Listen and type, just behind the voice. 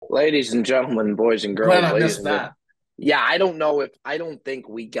Ladies and gentlemen, boys and Glad girls, I ladies missed and gentlemen. that. Yeah, I don't think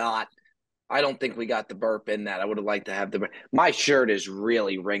we got the burp in that. I would have liked to have the burp. My shirt is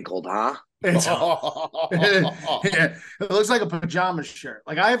really wrinkled, huh? It's it looks like a pajama shirt.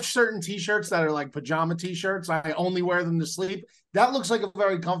 Like I have certain t-shirts that are like pajama t-shirts. I only wear them to sleep. That looks like a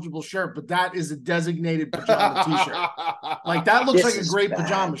very comfortable shirt, but that is a designated pajama t-shirt. Like that looks like This a is great bad,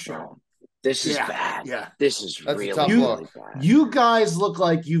 pajama shirt. bro. This is Yeah, bad. yeah. This is That's a really, tough You really look. bad. you guys look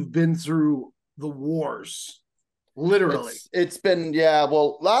like you've been through the wars. Literally. It's been, yeah.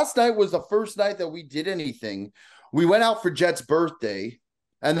 Well, last night was the first night that we did anything. We went out for Jet's birthday,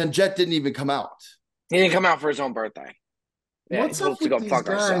 and then Jet didn't even come out. He didn't come out for his own birthday. Yeah, What's he's up supposed to with go these fuck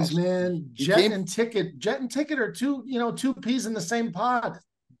guys, ourselves. man? Jet and Ticket are two peas in the same pod.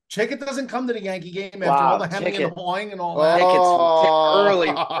 Ticket doesn't come to the Yankee game after all Wow, the hemming and Ticket. hawing and all that.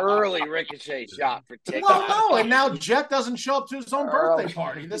 Early ricochet shot for Ticket. Well, no, and now Jet doesn't show up to his own birthday Early.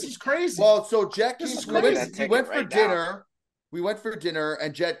 party. This is crazy. Well, so Jet This came. is We went, crazy. we went for right now. dinner. We went for dinner,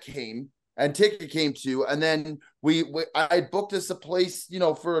 and Jet came, and Ticket came too. And then I booked us a place,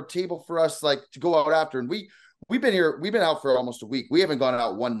 for a table for us, like to go out after. And we've been out for almost a week. We haven't gone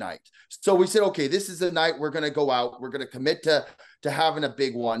out one night. So we said, okay, this is the night we're gonna go out. We're gonna commit to having a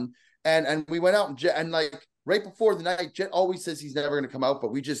big one. And we went out and like right before the night, Jet always says he's never gonna come out,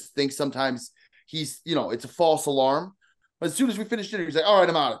 but we just think sometimes he's, it's a false alarm. But as soon as we finished dinner, he's like, all right,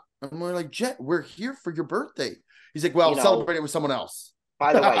 I'm out. And we're like, Jet, we're here for your birthday. He's like, well, celebrate it with someone else.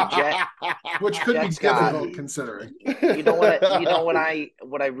 By the way, Jet, which could Jet's be difficult considering. You know what I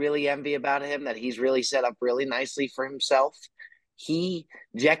really envy about him, that he's really set up really nicely for himself.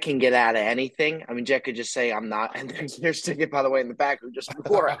 Jet can get out of anything. I mean, Jet could just say, I'm not. And there's Ticket, by the way, in the back who just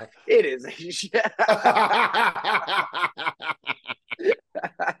wore it. It is.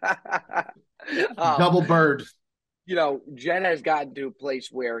 Double bird. Jet has gotten to a place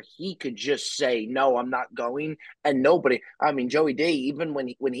where he could just say, no, I'm not going. And nobody, I mean, Joey D, even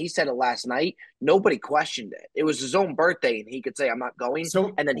when he said it last night, nobody questioned it. It was his own birthday and he could say, I'm not going.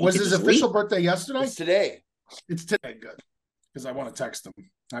 So and then was his official leave. birthday yesterday? It's today. It's today. Good. Because I want to text him.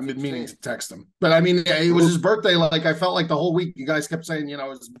 I've been meaning to text him. But I mean, it was his birthday. Like I felt like the whole week you guys kept saying, it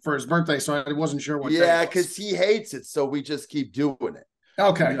was for his birthday. So I wasn't sure what. Yeah, because he hates it. So we just keep doing it.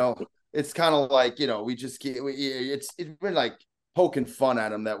 Okay. It's kind of like, we just keep, it's been like poking fun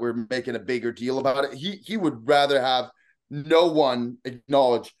at him that we're making a bigger deal about it. He would rather have no one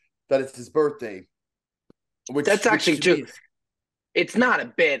acknowledge that it's his birthday. That's actually true. It's not a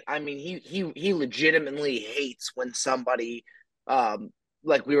bit. I mean, he legitimately hates when somebody,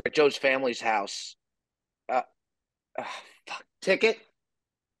 like we were at Joe's family's house. Ticket.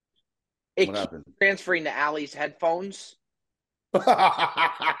 It keeps transferring to Allie's headphones.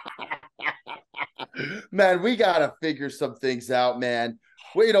 Man, we gotta figure some things out, man.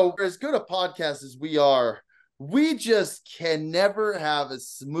 We're as good a podcast as we are. We just can never have a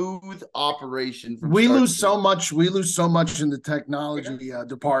smooth operation. We lose so much in the technology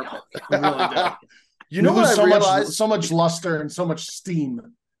department. We really do. You know what I realized? So much luster and so much steam.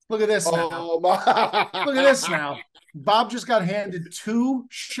 Look at this now. Look at this now. Bob just got handed 2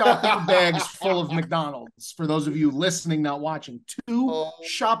 shopping bags full of McDonald's. For those of you listening, not watching, 2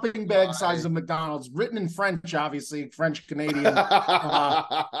 shopping bag sizes of McDonald's, written in French, obviously, French Canadian.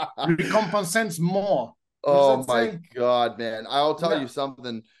 Récompensez more. Oh my God, man! I'll tell you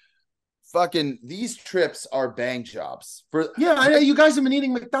something. Fucking these trips are bang jobs. You guys have been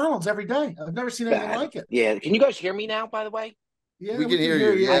eating McDonald's every day. I've never seen anything like it. Yeah, can you guys hear me now? By the way. Yeah, we can hear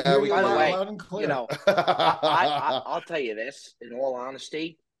you. Yeah, by the way, loud and clear. I'll tell you this. In all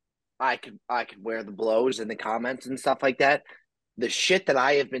honesty, I could wear the blows in the comments and stuff like that. The shit that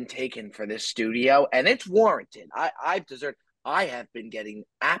I have been taking for this studio, and it's warranted. I've deserved. I have been getting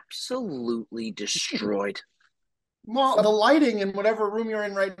absolutely destroyed. Well, the lighting in whatever room you're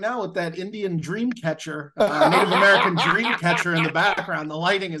in right now with that Indian dream catcher, Native American dream catcher in the background, the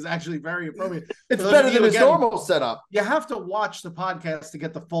lighting is actually very appropriate. It's better than his normal setup. You have to watch the podcast to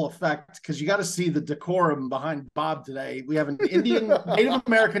get the full effect because you got to see the decorum behind Bob today. We have an Indian Native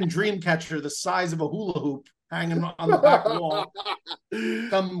American dream catcher the size of a hula hoop hanging on the back wall.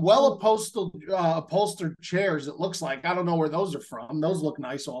 Some upholstered chairs, it looks like. I don't know where those are from. Those look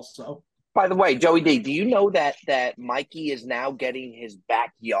nice also. By the way, Joey D, do you know that Mikey is now getting his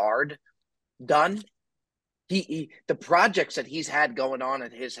backyard done? The projects that he's had going on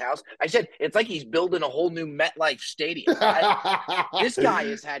at his house, I said it's like he's building a whole new MetLife stadium. This guy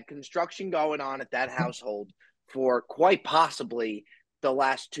has had construction going on at that household for quite possibly the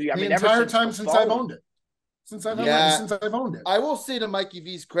last 2 years. The entire time since I've owned it. Since I've owned it. I will say to Mikey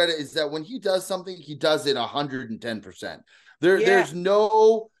V's credit is that when he does something, he does it 110%. There's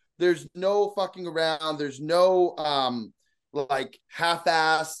no There's no fucking around. There's no like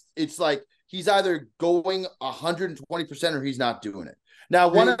half-ass. It's like he's either going 120% or he's not doing it. Now,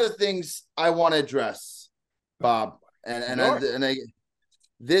 one of the things I want to address, Bob,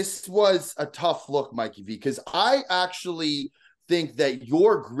 this was a tough look, Mikey V, because I actually think that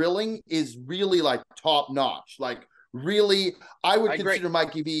your grilling is really like top notch. Like really, I would consider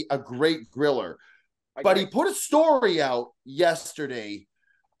Mikey V a great griller. But he put a story out yesterday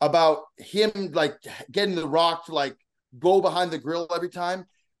about him like getting The Rock to like go behind the grill every time.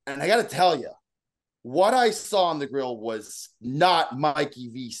 And I got to tell you, what I saw on the grill was not Mikey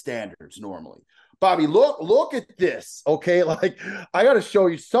V standards normally. Bobby, look at this. Okay. Like I got to show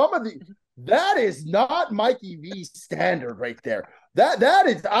you some of that is not Mikey V standard right there. That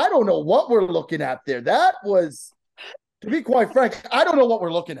is, I don't know what we're looking at there. That was, to be quite frank, I don't know what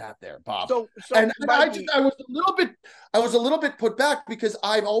we're looking at there, Bob. So Mikey, I was a little bit put back because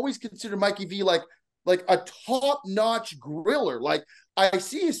I've always considered Mikey V like a top-notch griller. Like I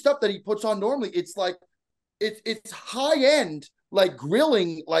see his stuff that he puts on normally. It's like it's high-end like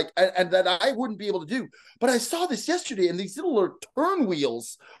grilling, like and that I wouldn't be able to do. But I saw this yesterday, and these little turn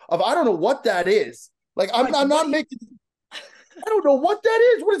wheels of I don't know what that is. Like I'm not making. I don't know what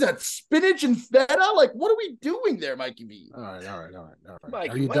that is. What is that? Spinach and feta? Like, what are we doing there, Mikey V? All right. Mikey,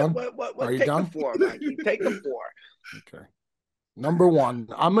 are you done? Are you done? Mikey? Take the floor. Okay. Number one,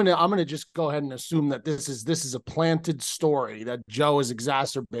 I'm gonna just go ahead and assume that this is a planted story that Joe is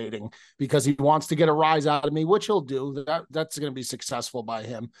exacerbating because he wants to get a rise out of me, which he'll do. That's gonna be successful by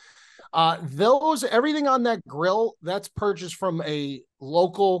him. Everything on that grill that's purchased from a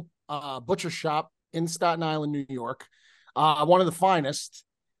local butcher shop in Staten Island, New York. One of the finest.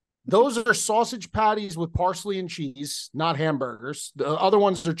 Those are sausage patties with parsley and cheese, not hamburgers. The other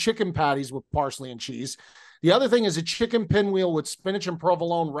ones are chicken patties with parsley and cheese. The other thing is a chicken pinwheel with spinach and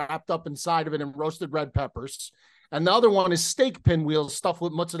provolone wrapped up inside of it and roasted red peppers. And the other one is steak pinwheels stuffed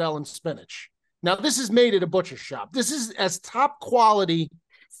with mozzarella and spinach. Now, this is made at a butcher shop. This is as top quality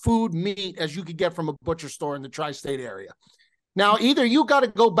food meat as you could get from a butcher store in the tri-state area. Now, either you got to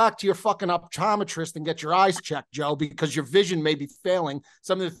go back to your fucking optometrist and get your eyes checked, Joe, because your vision may be failing.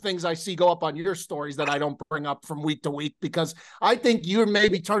 Some of the things I see go up on your stories that I don't bring up from week to week, because I think you're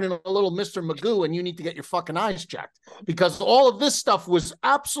maybe turning a little Mr. Magoo and you need to get your fucking eyes checked, because all of this stuff was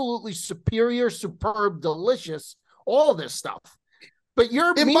absolutely superior, superb, delicious, all of this stuff. But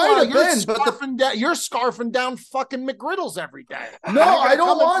you're scarfing down fucking McGriddles every day. No, I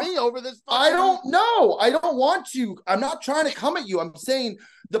don't want me over this. I don't know. I don't want to. I'm not trying to come at you. I'm saying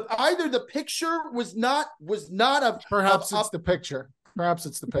either the picture was not perhaps it's the picture. Perhaps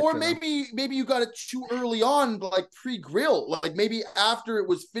it's the picture. Or maybe you got it too early on, like pre-grill. Like maybe after it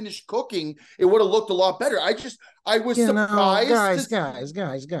was finished cooking, it would have looked a lot better. I was surprised. Guys.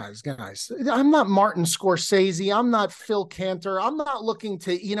 I'm not Martin Scorsese. I'm not Phil Cantor. I'm not looking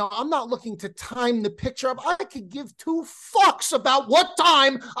to time the picture up. I could give two fucks about what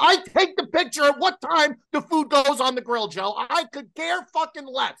time I take the picture at what time the food goes on the grill, Joe. I could care fucking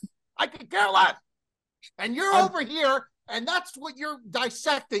less. I could care less. And you're over here. And that's what you're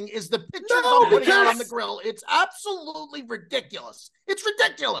dissecting is the pictures I'm putting out on the grill. It's absolutely ridiculous. It's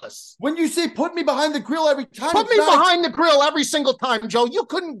ridiculous. When you say put me behind the grill every time. Put me behind the grill every single time, Joe. You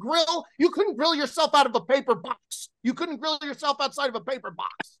couldn't grill yourself out of a paper box. You couldn't grill yourself outside of a paper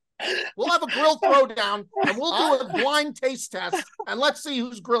box. We'll have a grill throwdown and we'll do a blind taste test and let's see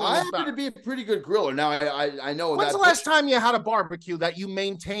who's grilling. I happen to be a pretty good griller. Now I know. When's the last time you had a barbecue that you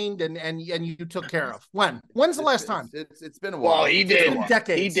maintained and you took care of? When's the last time? It's been a while. Well, he did. It's been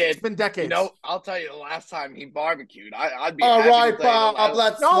decades. He did. It's been decades. You know, I'll tell you the last time he barbecued. I'd be all right, Bob.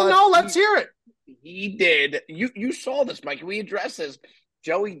 Let's hear it. He did. You saw this, Mike. We addressed this.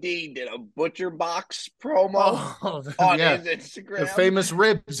 Joey D did a Butcher Box promo on his Instagram. The famous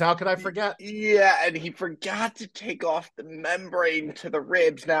ribs. How could I forget? Yeah, and he forgot to take off the membrane to the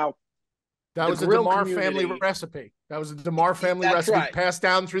ribs. Now, that was a DeMar family recipe. That was a DeMar family recipe passed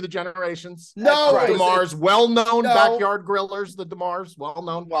down through the generations. No, right. DeMar's well-known backyard grillers. The DeMar's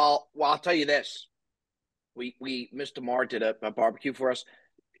well-known. Well, I'll tell you this. Miss DeMar did a barbecue for us.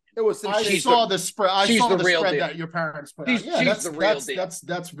 It was. I saw the spread. I saw the spread that your parents put out. Yeah, she's the real deal.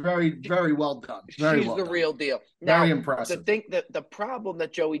 That's very, very well done. Very well done. Real deal. Very now, impressive. The problem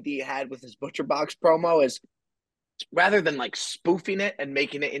that Joey D had with his Butcher Box promo is rather than like spoofing it and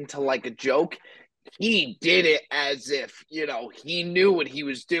making it into like a joke, he did it as if, he knew what he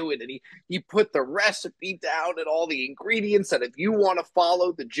was doing, and he put the recipe down and all the ingredients. And if you want to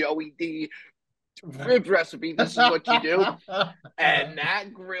follow the Joey D rib recipe. This is what you do. And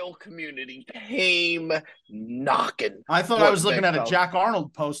that grill community came knocking. I thought I was looking at a Jack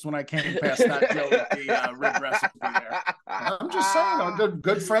Arnold post when I came past that Joe with the rib recipe there. I'm just saying, a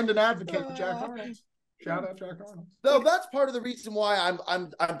good friend and advocate for Jack Arnold. Shout out Jack Arnold. No, that's part of the reason why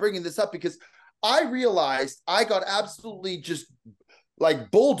I'm bringing this up, because I realized I got absolutely just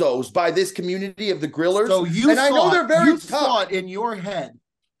like bulldozed by this community of the grillers. So I know they're very tough. Thought in your head.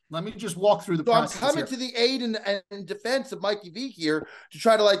 Let me just walk through the process. So I'm coming to the aid and defense of Mikey V here to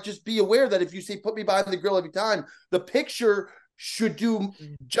try to like just be aware that if you say put me behind the grill every time, the picture should do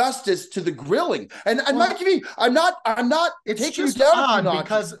justice to the grilling. And Mikey V, I'm not it's taking just you down odd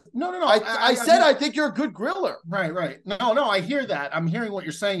because no. I said I think you're a good griller. Right. No, I hear that. I'm hearing what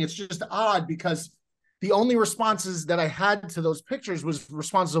you're saying. It's just odd because the only responses that I had to those pictures was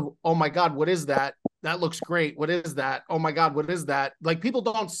responses of, oh my God, what is that? That looks great. What is that? Oh my God, what is that? Like people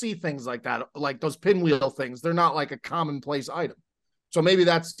don't see things like that, like those pinwheel things. They're not like a commonplace item. So maybe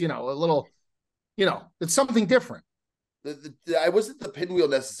that's, a little, it's something different. I wasn't the pinwheel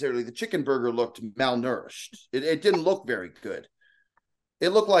necessarily. The chicken burger looked malnourished. It didn't look very good. It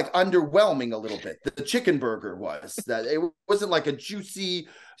looked like underwhelming a little bit. The chicken burger was that it wasn't like a juicy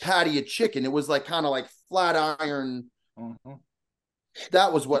patty of chicken. It was like kind of like flat iron. Mm-hmm.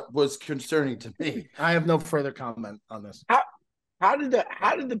 That was what was concerning to me. I have no further comment on this. How did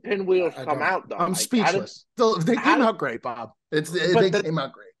the pinwheels come out though? I'm speechless. They came out great, Bob. They came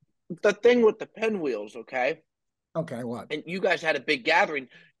out great. The thing with the pinwheels, okay? Okay, what? And you guys had a big gathering.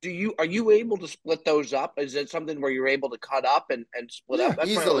 Are you able to split those up? Is it something where you're able to cut up and split up? That's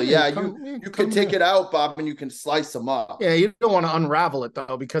easily. Yeah, you can take it out, Bob, and you can slice them up. Yeah, you don't want to unravel it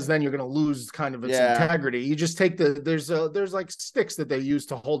though, because then you're going to lose kind of its integrity. You just take there's like sticks that they use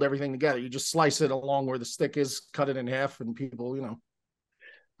to hold everything together. You just slice it along where the stick is, cut it in half, and people,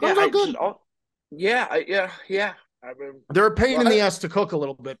 Yeah, I mean, they're a pain in the ass to cook a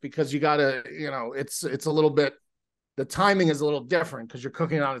little bit because you got to, it's a little bit. The timing is a little different because you're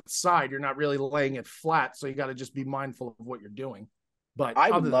cooking it on its side. You're not really laying it flat, so you got to just be mindful of what you're doing. But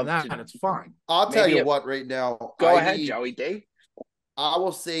other than that, it's fine. I'll tell you what right now. Go ahead, Joey D. I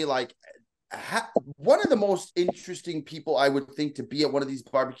will say, like, one of the most interesting people I would think to be at one of these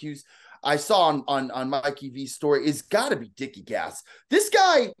barbecues I saw on Mikey V's story is got to be Dickie Gas. This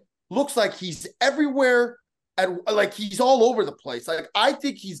guy looks like he's everywhere. Like he's all over the place. Like I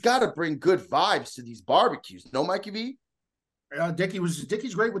think he's got to bring good vibes to these barbecues. No, Mikey V.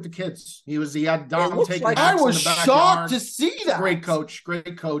 Dickie's great with the kids. He had Dom taking. Like I was shocked to see that. Great coach.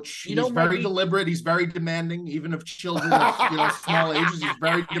 He's very deliberate. He's very demanding, even of children of small ages. He's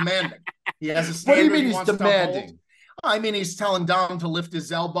very demanding. He has a standard. What do you mean he's demanding? I mean, he's telling Dom to lift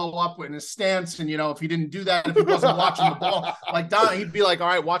his elbow up in his stance, and if he didn't do that, if he wasn't watching the ball, like Dom, he'd be like, "All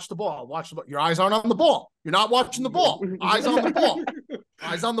right, watch the ball. Watch the ball. Your eyes aren't on the ball. You're not watching the ball. Eyes on the ball.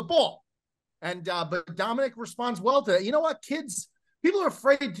 Eyes on the ball." And but Dominic responds well to that. You know what, kids? People are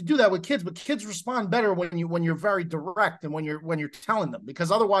afraid to do that with kids, but kids respond better when you're very direct and when you're telling them, because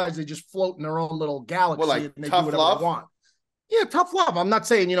otherwise they just float in their own little galaxy and they do whatever they want. Yeah, tough love. I'm not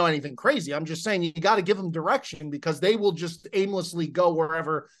saying anything crazy. I'm just saying you got to give them direction, because they will just aimlessly go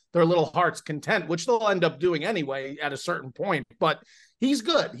wherever their little heart's content, which they'll end up doing anyway at a certain point. But he's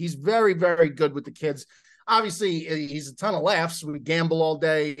good. He's very, very good with the kids. Obviously, he's a ton of laughs. We gamble all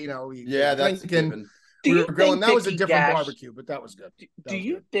day. That's given. We were grilling. That was a different barbecue, but that was good. Do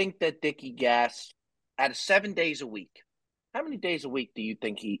you think that Dickie Gas, out of 7 days a week, how many days a week do you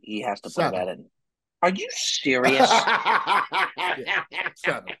think he has to put that in? Are you serious? Yeah,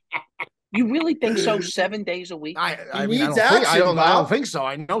 7. You really think so? 7 days a week? I don't think so.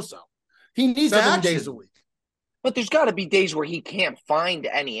 I know so. He needs 7 days a week. But there's got to be days where he can't find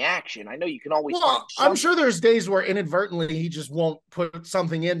any action. I know you can always find something. I'm sure there's days where inadvertently he just won't put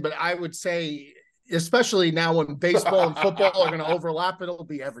something in, but I would say, especially now when baseball and football are going to overlap, it'll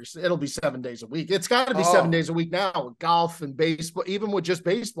be 7 days a week. It's got to be 7 days a week now with golf and baseball, even with just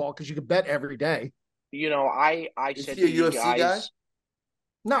baseball, because you can bet every day. I said to you guys, guy?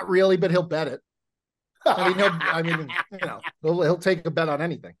 Not really, but he'll bet it. He'll take a bet on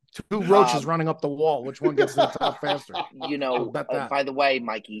anything. 2 roaches running up the wall. Which one gets to the top faster? By the way,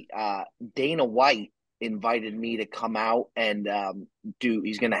 Mikey, Dana White invited me to come out and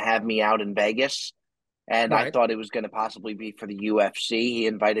he's going to have me out in Vegas. And right. I thought it was going to possibly be for the UFC. He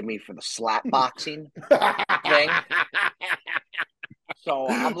invited me for the slap boxing thing. So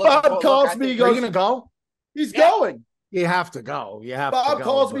I'm looking. Bob calls me. He goes, "Are you gonna go?" He's going. You have to go. Bob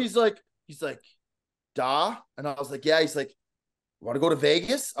calls me. He's like, "Da," and I was like, "Yeah." He's like, "Want to go to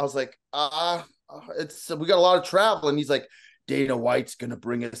Vegas?" I was like, we got a lot of travel." And he's like, Dana White's going to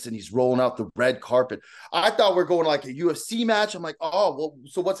bring us and he's rolling out the red carpet. I thought we are going to like a UFC match. I'm like, oh, well,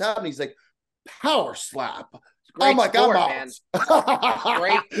 so what's happening? He's like, power slap. I'm like, sport, I'm out.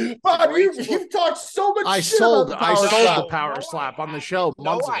 Great. Bob, you've talked so much shit about the power slap. The power slap on the show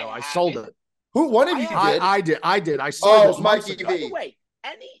months ago. I sold it. Who? One of you did? I did. I sold it. Mikey V. By the way,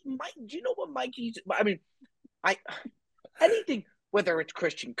 do you know what Mikey's? I mean, anything, whether it's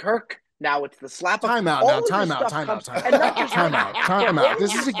Christian Kirk, now it's the slap. Time out.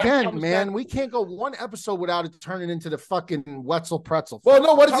 This is again, man. We can't go one episode without it turning into the fucking Wetzel pretzel. Well,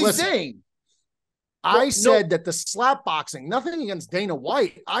 no, what is he saying? I said that the slap boxing, nothing against Dana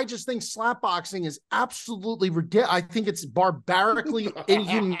White. I just think slap boxing is absolutely ridiculous. I think it's barbarically,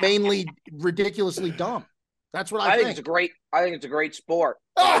 inhumanely, ridiculously dumb. That's what I think. It's a great. I think it's a great sport.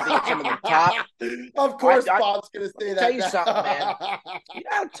 I think some of the top. Of course, Bob's going to say that. Tell you something, man. You know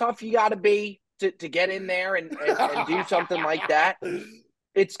how tough you got to be to get in there and do something like that.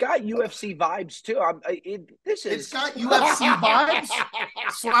 It's got UFC vibes too. It's got UFC vibes.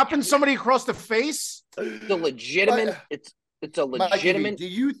 Slapping somebody across the face. The legitimate. It's a legitimate. Mikey, do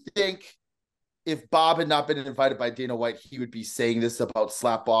you think if Bob had not been invited by Dana White, he would be saying this about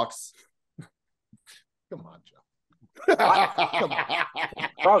slapbox? Come on, Joe. Come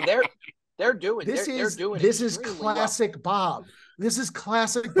on, bro. They're doing. This this is classic Bob. This is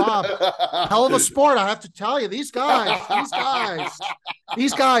classic Bob. Hell of a sport, I have to tell you. These guys,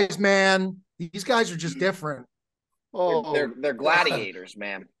 man. These guys are just different. Oh, they're gladiators,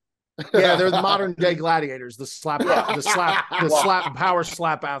 man. Yeah, they're the modern day gladiators. The slap, power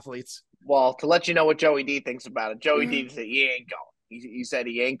slap athletes. Well, to let you know what Joey D thinks about it, Joey D said he ain't going. He said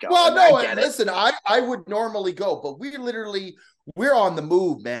he ain't going. Well, no, listen, I would normally go, but we're on the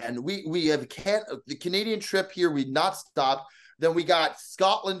move, man. We have the Canadian trip here. We not stopped. Then we got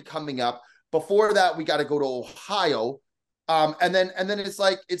Scotland coming up. Before that, we got to go to Ohio. And then it's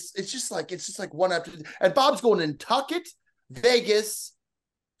just like one after. And Bob's going in Nantucket, Vegas,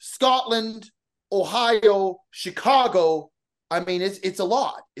 Scotland, Ohio, Chicago. I mean, it's a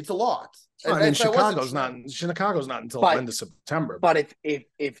lot. It's a lot. And I mean, Chicago's not until the end of September. But if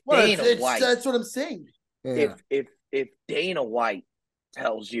Dana White, that's what I'm saying. Yeah. If Dana White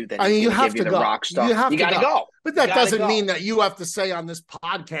tells you that you have to go. Rock star, you got to go. But that doesn't mean that you have to say on this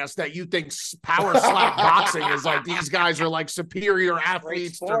podcast that you think power slap boxing is like these guys are like superior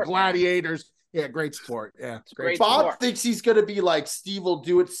athletes, they're gladiators. Yeah, great sport. Yeah, great Bob sport. Thinks he's going to be like Steve will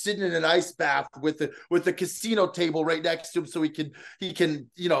do it, sitting in an ice bath with the casino table right next to him, so he can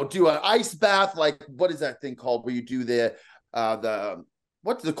do an ice bath. Like, what is that thing called where you do the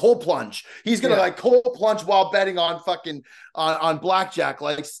cold plunge? He's gonna like cold plunge while betting on fucking on blackjack,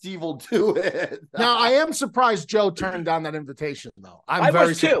 like Steve will do it. Now I am surprised Joe turned down that invitation, though. I'm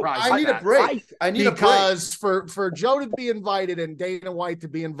very surprised. I need a break. Because for Joe to be invited and Dana White to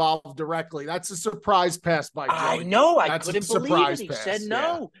be involved directly, that's a surprise pass by Joe. I know. I couldn't believe it. He said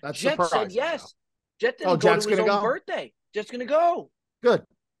no. Yeah, Jet said yes. Jet didn't go to his own birthday. Jet's gonna go. Good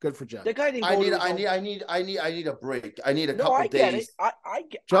for Jet. The guy didn't I need a break. I need a couple days.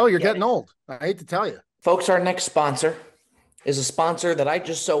 Joe, you're getting old. I hate to tell you. Folks, our next sponsor is a sponsor that I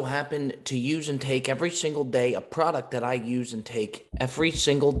just so happen to use and take every single day, a product that I use and take every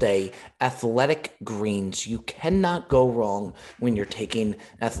single day, Athletic Greens. You cannot go wrong when you're taking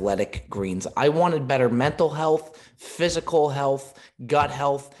Athletic Greens. I wanted better mental health, physical health, gut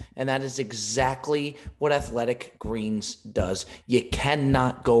health, and that is exactly what Athletic Greens does. You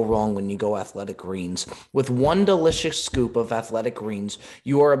cannot go wrong when you go Athletic Greens. With one delicious scoop of Athletic Greens,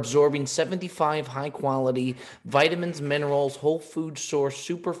 you are absorbing 75 high-quality vitamins, minerals, whole food source,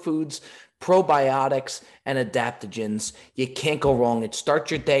 superfoods, probiotics, and adaptogens. You can't go wrong. It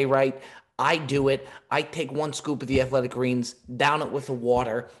starts your day right. I do it. I take one scoop of the Athletic Greens, down it with the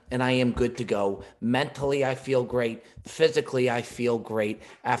water, and I am good to go. Mentally, I feel great. Physically, I feel great.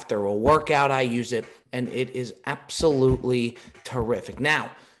 After a workout, I use it, and it is absolutely terrific.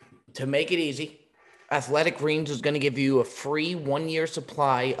 Now, to make it easy, Athletic Greens is going to give you a free 1-year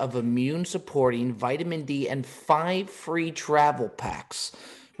supply of immune-supporting vitamin D and 5 free travel packs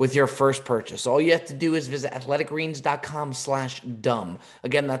with your first purchase. All you have to do is visit athleticgreens.com/dumb.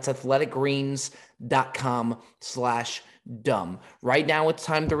 Again, that's athleticgreens.com/dumb. Right now, it's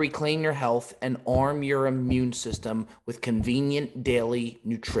time to reclaim your health and arm your immune system with convenient daily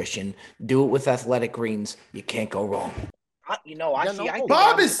nutrition. Do it with Athletic Greens. You can't go wrong.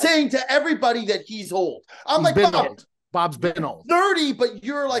 Bob is saying to everybody that he's old. He's been old. Bob's been old. 30, but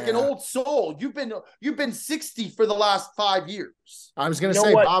you're like an old soul. You've been 60 for the last 5 years. I was going to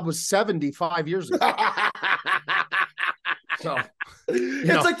say Bob was 75 years ago. So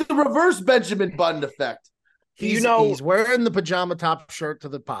it's like the reverse Benjamin Button effect. He's wearing the pajama top shirt to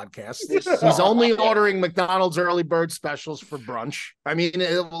the podcast. This- He's only ordering McDonald's early bird specials for brunch. I mean,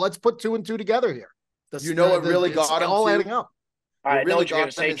 let's put 2 and 2 together here. What really got him all too? adding up. I know really what you're going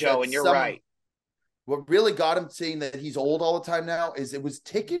to got him say, is Joe, that and you're right. What really got him saying that he's old all the time now is it was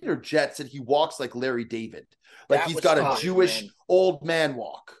Ticket or Jet said he walks like Larry David. Like That he's was got tough, a Jewish man. old man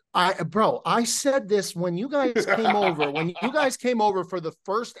walk. I said this when you guys came over. When you guys came over for the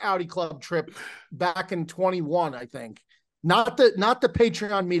first Audi Club trip back in 21, I think. Not the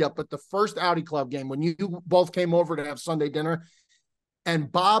Patreon meetup, but the first Audi Club game when you both came over to have Sunday dinner.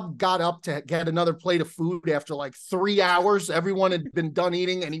 And Bob got up to get another plate of food after like 3 hours. Everyone had been done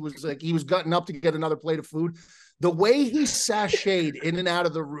eating, and he was gutting up to get another plate of food. The way he sashayed in and out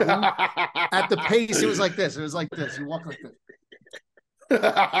of the room at the pace, it was like this. It was like this. He walked like this.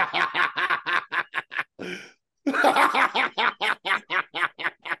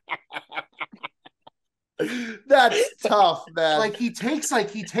 That's tough, man. Like he takes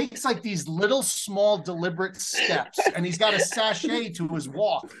these little small deliberate steps, and he's got a sachet to his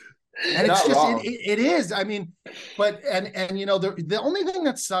walk. And it's Not just wrong. it is. I mean, but and you know, the only thing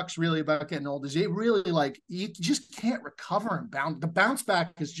that sucks really about getting old is it really like you just can't recover and bounce. The bounce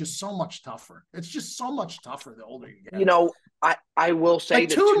back is just so much tougher. It's just so much tougher the older you get. You know, I will say like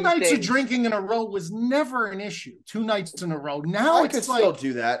the two two nights things, of drinking in a row was never an issue. 2 nights in a row. Now I it's could like still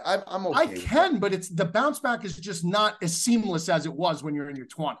do that. I'm okay. I with can, but it's the bounce back is just not as seamless as it was when you're in your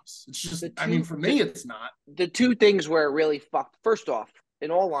 20s. It's just, The I mean, two- for me, it's not. the two things where it really fucked. First off, in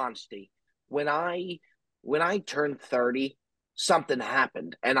all honesty, when I turned 30, something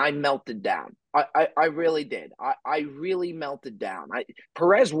happened and I melted down. I really did. I really melted down.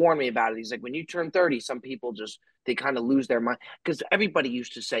 Perez warned me about it. He's like, when you turn 30, some people just they kind of lose their mind, because everybody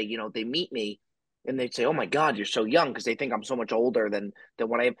used to say, you know, they meet me and they'd say, "Oh my God, you're so young," because they think I'm so much older than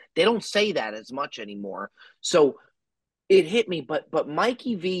what I am. They don't say that as much anymore. So it hit me, but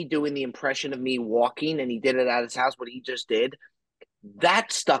Mikey V doing the impression of me walking, and he did it at his house, what he just did,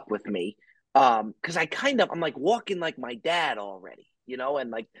 that stuck with me. Because I'm like walking like my dad already, you know, and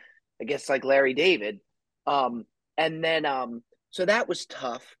like I guess like Larry David. And then so that was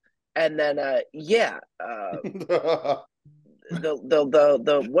tough. And then it.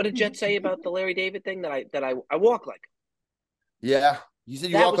 the what did Jet say about the Larry David thing that I walk like? Yeah. You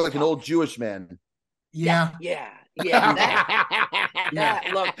said you That walk was like an tough. old Jewish man. Yeah.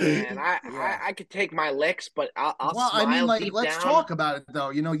 That look, man, Yeah. I could take my licks, but I'll Well, I mean, smile like, deep let's down. talk about it though.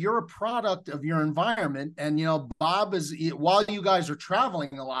 You know, you're a product of your environment, and you know, Bob is while you guys are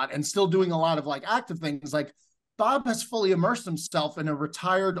traveling a lot and still doing a lot of like active things, like Bob has fully immersed himself in a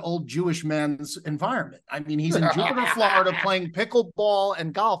retired old Jewish man's environment. I mean, he's in Jupiter, Florida, playing pickleball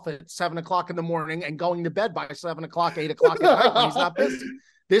and golf at 7 o'clock in the morning and going to bed by 7 o'clock, 8 o'clock at night when he's not busy.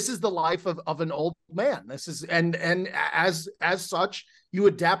 This is the life of an old man. This is and as such, you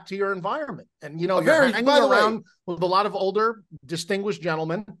adapt to your environment. And you know, you're hanging around with a lot of older, distinguished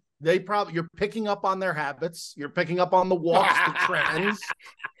gentlemen. You're picking up on their habits. You're picking up on the walks, the trends.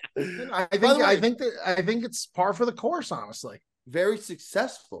 I think it's par for the course, honestly. Very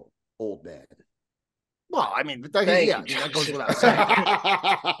successful old man. Well, I mean, Thank yeah, you. that goes without saying.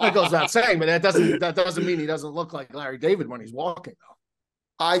 That goes without saying, but that doesn't mean he doesn't look like Larry David when he's walking, though.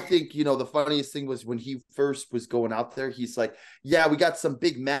 I think, you know, the funniest thing was when he first was going out there, he's like, yeah, we got some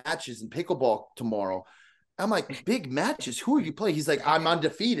big matches in pickleball tomorrow. I'm like, big matches? Who are you playing? He's like, I'm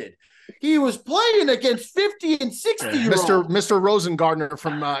undefeated. He was playing against 50 and 60-year-olds. Mr. Rosengartner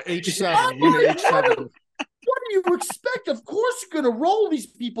from H7, Unit H7. What do you expect? Of course you're going to roll these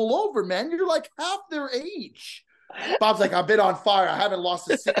people over, man. You're like half their age. Bob's like, I've been on fire. I haven't lost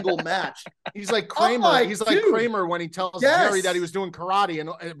a single match. He's like Kramer. like, He's like dude. Kramer when he tells Jerry that he was doing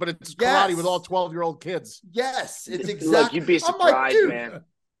karate, but it's karate with all 12-year-old kids. Yes, it's exactly. Look, you'd be I'm like, surprised, dude. man.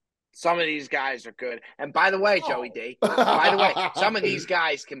 Some of these guys are good. And by the way, Joey D, by the way, some of these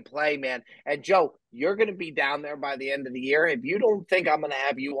guys can play, man. And Joe, you're going to be down there by the end of the year. If you don't think I'm going to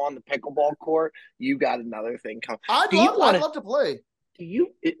have you on the pickleball court, you got another thing coming. I'd love to play. Do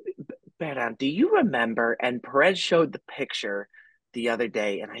you remember, and Perez showed the picture the other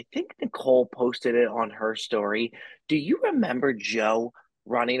day, and I think Nicole posted it on her story. Do you remember Joe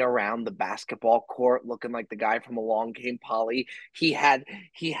running around the basketball court looking like the guy from Along Came Polly? He had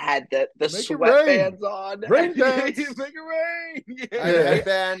the sweatbands on. Rain dance. Make it rain. I had a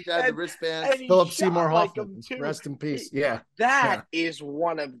headband, I had the wristband. And he Philip shot Seymour like Hoffman, him, too. rest in peace. Yeah. That is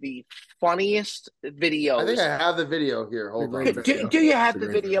one of the funniest videos. I think I have the video here. Hold on. Do you have the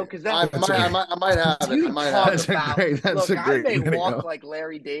Great video? Because I might have it. you I might talk have it. about, That's look, a I great may video. walk like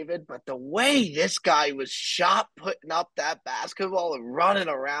Larry David, but the way this guy was shot putting up that basketball and running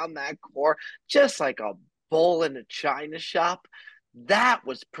around that court, just like a bull in a china shop. That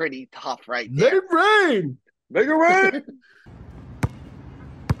was pretty tough right Let there. it rain. Make it rain.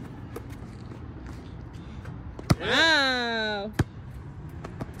 Wow.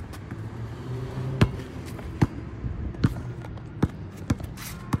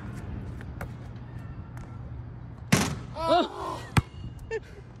 Oh.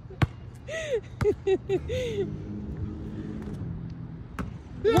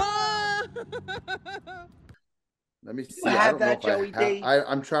 Whoa. Let me see. You I have don't know that, if Joey I have, D?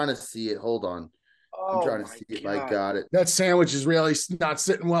 I'm trying to see it. Hold on. I'm trying to see if I got it. That sandwich is really not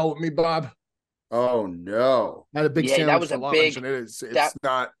sitting well with me, Bob. Oh no. I had a big Yeah, that sandwich was for a lunch, big- and it's that-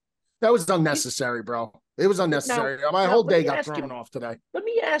 not. That was unnecessary, bro. It was unnecessary. My whole let day me got ask you- thrown off today. Let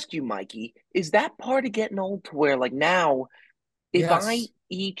me ask you, Mikey, is that part of getting old to where, like, now, if Yes. I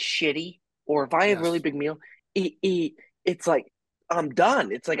eat shitty or if I have a really Yes. big meal, it's like I'm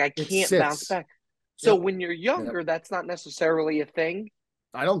done. It's like I It can't sits. bounce back. So Yep. when you're younger, that's not necessarily a thing.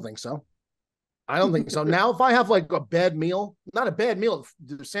 I don't think so. I don't think so. Now, if I have like a bad meal, not a bad meal,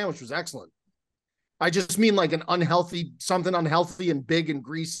 the sandwich was excellent. I just mean like an unhealthy, something unhealthy and big and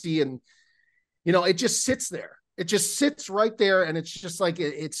greasy, and it just sits there. It just sits right there, and it's just like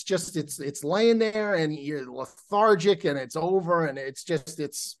it's laying there, and you're lethargic, and it's over, and it's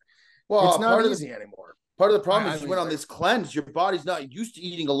Well, not part easy anymore. of the problem I is you mean, went on this cleanse. Your body's not used to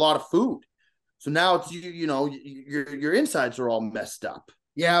eating a lot of food, so now it's your insides are all messed up.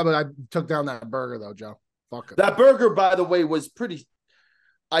 Yeah, but I took down that burger though, Joe. Fuck it. That burger, by the way, was pretty.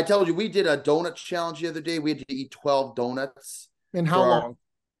 I told you we did a donut challenge the other day. We had to eat 12 donuts In how for our- long?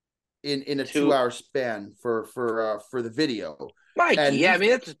 in a 2 2-hour span for the video. Mikey, And yeah, I these- mean,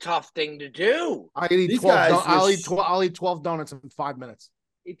 that's a tough thing to do. I eat These 12. guys I'll eat 12 donuts in 5 minutes.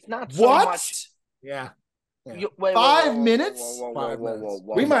 It's not so What? much. Yeah. Wait, 5 minutes? 5 minutes.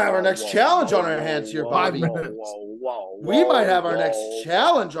 We might have our next challenge on our hands here, Bobby. 5 minutes. We might have our next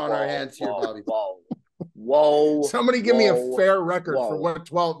challenge on our hands here, Bobby. Whoa. Somebody give me a Whoa. fair record for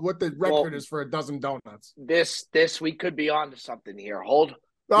Whoa. what the record is for a dozen donuts. This we could be on to something here. Hold.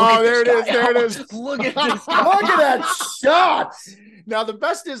 Oh, there it this is. guy. There it is. Look at this guy. Look at that shot. Now the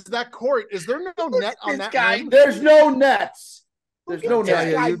best is that court. Is there no net on this that guy. rim? There's no nets. There's Look no at Yeah, this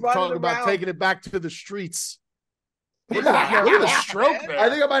nets. guy you running talk about around. taking it back to the streets. Look at that. Look at the stroke there. I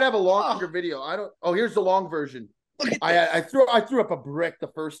think I might have a longer video. I don't. Oh, here's the long version. Look at I threw up a brick the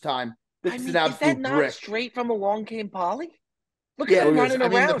first time. This I is mean, an is that absolute not brick. straight from Along Came Polly? Look Yeah, at him it is. running I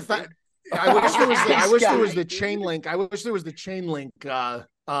mean, around. I wish there was This the guy, chain dude. link. I wish there was the chain link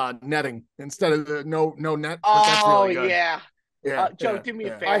netting instead of the no net. But that's Oh really good. yeah. Yeah, Joe, yeah, do me a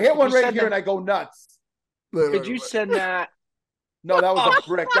yeah. favor. I hit one You right said here that- and I go nuts. Could you send that? No, that was a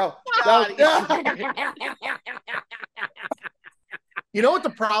brick. You know what the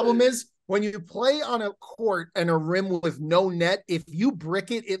problem is? When you play on a court and a rim with no net, if you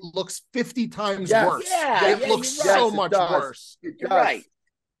brick it, it looks 50 times Yes. worse. Yeah, it yeah, looks you're right. so Yes, it much does. worse. It You're does. right.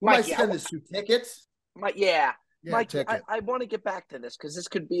 We might Mikey, send this 2 tickets. Yeah, Yeah, Mikey, ticket. I want to get back to this because this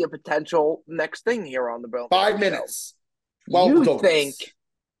could be a potential next thing here on the Bill. 5 Show. minutes. You donuts. think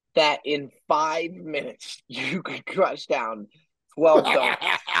that in 5 minutes you could crush down 12 donuts?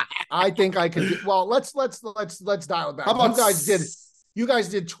 I think I could. Well, let's dial it back. How about You guys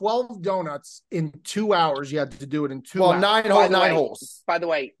did 12 donuts in 2 hours. You had to do it in 2 Well, hours. nine By the way, holes. By the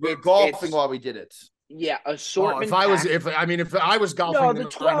way, We were it's- golfing it's- while we did it. Yeah, Oh, assortment. if I was pack. golfing No, the the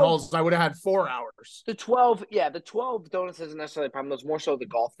 9 12 holes, I would have had 4 hours. the 12 donuts isn't necessarily a problem. There's more so the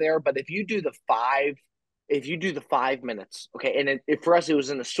golf there. But if you do the 5 minutes, okay, and for us it was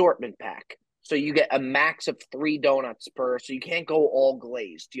an assortment pack. So you get a max of 3 donuts per, so you can't go all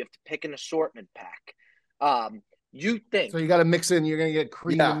glazed. You have to pick an assortment pack. You think So you got to mix in. You're going to get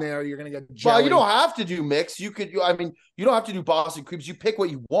cream Yeah. in there. You're going to get jelly. Well, you don't have to do mix. You don't have to do Boston creams. You pick what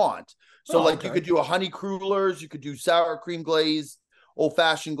you want. So, Oh, you okay. could do a honey crullers. You could do sour cream glaze, old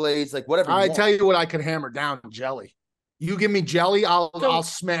fashioned glaze, like whatever. I want. tell you what, I could hammer down jelly. You give me jelly, I'll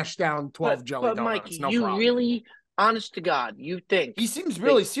smash down 12 jelly but donuts. Mikey, No you problem. really, honest to God, you think He seems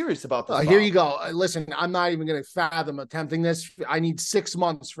really serious about this. Here Bob. you go. Listen, I'm not even going to fathom attempting this. I need 6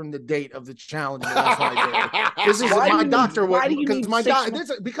 months from the date of the challenge. And that's what I do. This is Why do my you need- doctor. why do you Because need my 6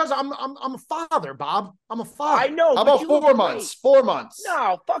 doctor. Because I'm a father, Bob. I'm a father. I know. How but about you look 4 great. months? 4 months.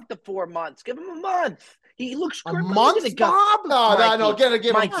 No, fuck the 4 months. Give him a month. He looks A great. Look month, at the guy. Bob? No. Give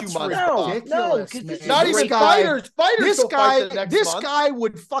him Mikey, 2 that's months. no, ridiculous, because man. this Not is even great. fighters. Fighters This don't guy, fight the next this month. guy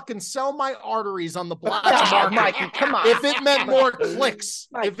would fucking sell my arteries on the black Ah, market Mikey, come on. if it meant more clicks.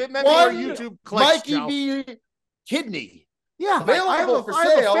 Mikey, If it meant one more YouTube clicks, Mikey Joe. V kidney Yeah, available I have for I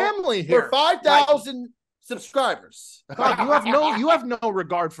have sale a family here. for $5,000 subscribers. God, you have no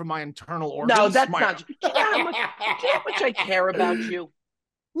regard for my internal organs. No, that's not. Do you know how much I care about you?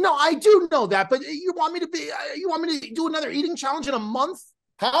 No, I do know that, but you want me to do another eating challenge in a month?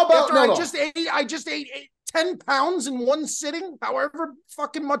 How about After I just ate 10 pounds in one sitting, however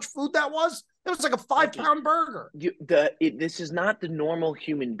fucking much food that was. It was like a 5-pound burger. This is not the normal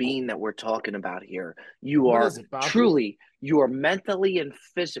human being that we're talking about here. You What are is it, Bob? truly, you are mentally and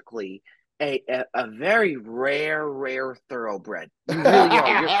physically a very rare thoroughbred. You really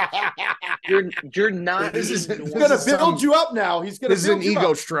are. You're not. He's gonna build you up now. He's gonna. This is an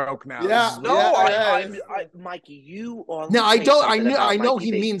ego stroke now. Yeah. Mikey, you are. No, I don't. I know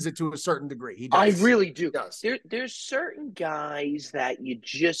he means it to a certain degree. He does. I really do. He does. There's certain guys that you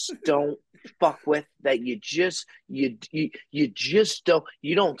just don't fuck with. That you just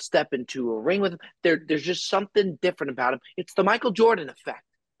don't step into a ring with them. There's just something different about him. It's the Michael Jordan effect.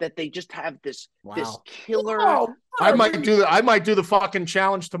 That they just have this killer. Oh, I might do the fucking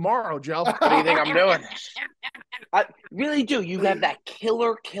challenge tomorrow, Joe. What do you think I'm doing? I really do. You have that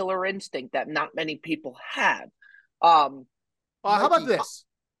killer instinct that not many people have. How about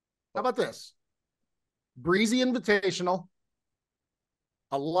this? Breezy Invitational,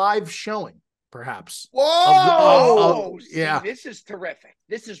 a live showing, perhaps. Whoa! Yeah. This is terrific.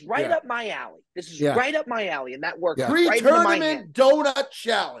 This is right up my alley. This is right up my alley, and that works right into my hand. Pre-tournament donut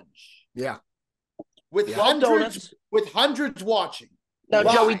challenge. Yeah. With hundreds watching. Now,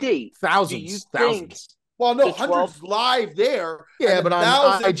 live. Joey D. Thousands. Well, no, hundreds live there. Yeah, but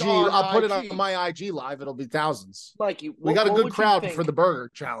on IG, I'll put it on my IG live. It'll be thousands. Mikey, we got a good crowd for the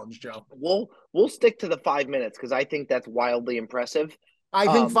burger challenge, Joe. We'll stick to the 5 minutes because I think that's wildly impressive. I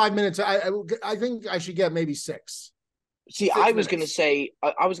think 5 minutes. I think I should get maybe 6. See, I was going to say,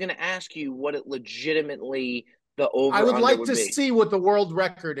 I was going to ask you what it legitimately the over. I would like to see what the world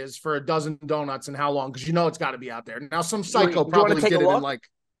record is for a dozen donuts and how long, because it's got to be out there. Now, some psycho probably did it in like.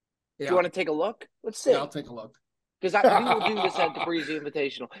 Yeah. Do you want to take a look? Let's see. Yeah, I'll take a look. Because we will do this at the Breezy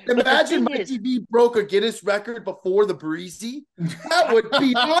Invitational. Imagine Mikey B broke a Guinness record before the Breezy. That would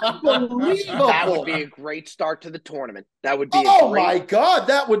be unbelievable. That would be a great start to the tournament. That would be my God,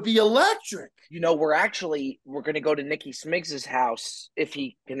 that would be electric. We're going to go to Nikki Smiggs's house if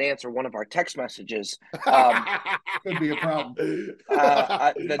he can answer one of our text messages. Could be a problem.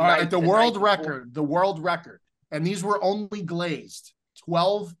 The world record. And these were only glazed.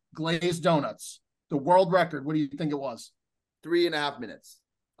 12 glazed donuts. The world record, what do you think it was? 3.5 minutes.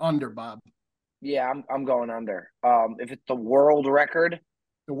 Under, Bob. Yeah, I'm going under. If it's the world record.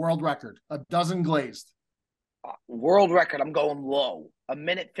 The world record. A dozen glazed. World record, I'm going low. 1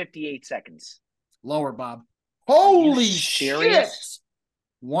 minute, 58 seconds. Lower, Bob. Holy shit.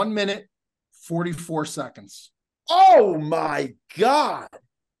 1 minute, 44 seconds. Oh, my God.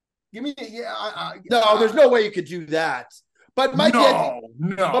 Give me, no, there's no way you could do that. But Mikey,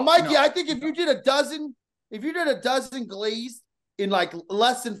 I think if you did a dozen glazed in like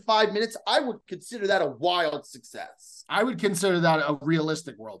less than 5 minutes, I would consider that a wild success. I would consider that a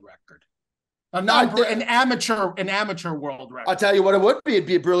realistic world record. An amateur world record. I'll tell you what it would be. It'd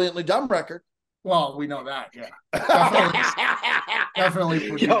be a brilliantly dumb record. Well, we know that, yeah.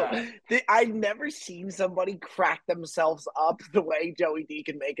 Definitely. I've never seen somebody crack themselves up the way Joey D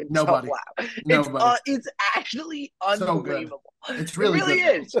can make himself laugh. It's actually unbelievable. So it's really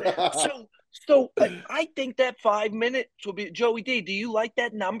good. Is. So I think that 5 minutes will be. Joey D, do you like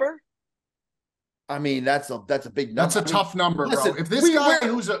that number? I mean, that's a big number. That's a tough number, bro. If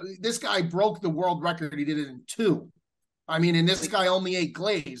this guy broke the world record, he did it in 2. I mean, and this guy only ate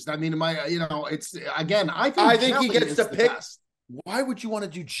glazed. I mean, it's again. I think he gets to pick. Best. Why would you want to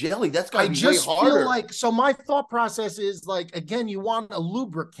do jelly? That's got to be way harder. Feel like my thought process is like, again, you want a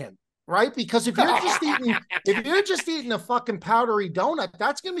lubricant, right? Because if you're just eating a fucking powdery donut,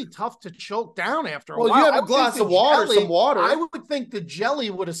 that's gonna be tough to choke down after a while. Well, you have a glass of water, some water. I would think the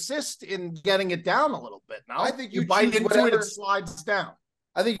jelly would assist in getting it down a little bit. No, I think you bite into it slides down.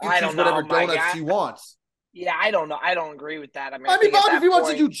 I think you choose whatever donuts you want. Yeah, I don't know. I don't agree with that. I mean, Bob, if he wants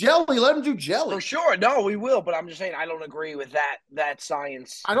to do jelly, let him do jelly. For sure. No, we will. But I'm just saying, I don't agree with that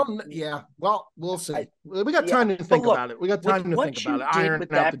science. I don't. Yeah. Well, we'll see. We got time to think about it. We got time to think about it. Iron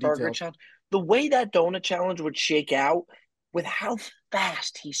out the details. Challenge, the way that donut challenge would shake out, with how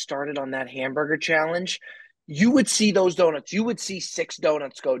fast he started on that hamburger challenge, you would see those donuts. You would see 6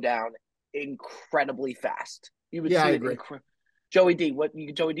 donuts go down incredibly fast. You would see I agree. Joey D,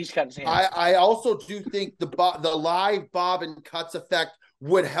 Joey D's got his hands. I also do think the live Bob and Cuts effect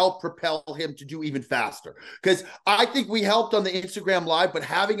would help propel him to do even faster. Because I think we helped on the Instagram live, but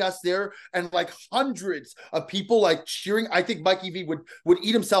having us there and like hundreds of people like cheering, I think Mikey V would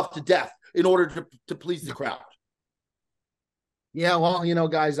eat himself to death in order to please the crowd. Yeah, well,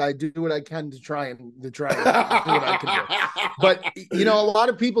 guys, I do what I can to try and do what I can do. But a lot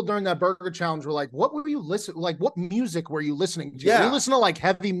of people during that burger challenge were like, "What were you listening? Like, what music were you listening to? Yeah. Were you listening to like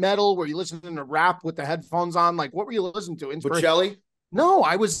heavy metal? Were you listening to rap with the headphones on? Like, what were you listening to? Bocelli? No,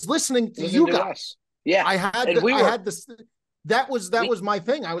 I was listening to you guys. Us. Yeah, I had this. That was my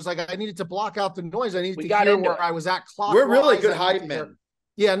thing. I was like, I needed to block out the noise. I needed to hear where I was at. We're really good hype men.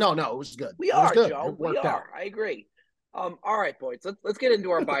 Yeah, no, it was good. We are, Joe. We are. I agree. All right, boys. Let's get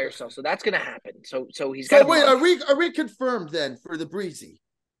into our buy or sell. So that's going to happen. So he's got. So wait, are we confirmed then for the Breezy?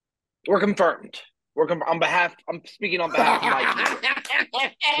 We're confirmed. I'm speaking on behalf of Mike.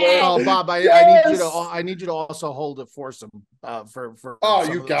 Oh, Bob, I need you to also hold a foursome for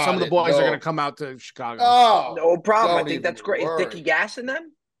some of the boys are going to come out to Chicago. Oh, no problem. I think that's great. Is Dickie Gas in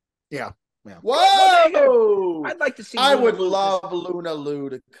them? Yeah. Whoa! I'd like to see. I would love Luna Lou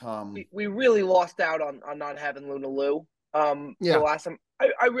to come. We really lost out on not having Luna Lou. The last time.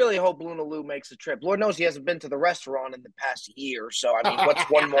 I really hope Luna Lou makes a trip. Lord knows he hasn't been to the restaurant in the past year. So I mean, what's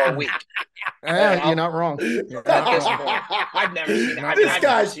one more week? You're not wrong. I've never seen it. I've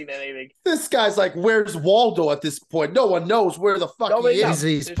never seen anything. This guy's like, where's Waldo at this point? No one knows where the fuck he is.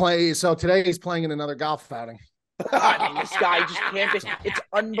 He's playing. So today he's playing in another golf outing. I mean, this guy just can't. It's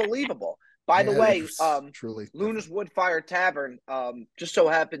unbelievable. By the way, truly, Luna's Woodfire Tavern just so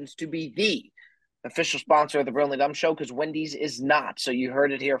happens to be the official sponsor of the Brilliantly Dumb Show because Wendy's is not. So you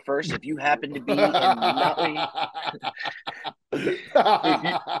heard it here first. If you happen to be in Nutley,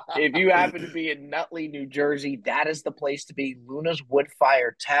 if you happen to be in Nutley, New Jersey, that is the place to be. Luna's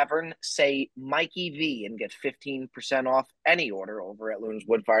Woodfire Tavern. Say Mikey V and get 15% off any order over at Luna's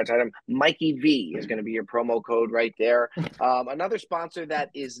Woodfire Tavern. Mikey V is going to be your promo code right there. Another sponsor that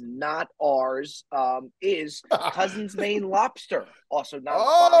is not ours is Cousins Maine Lobster. Also not a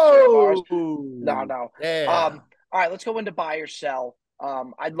sponsor of ours. No. Yeah. All right, let's go into buy or sell.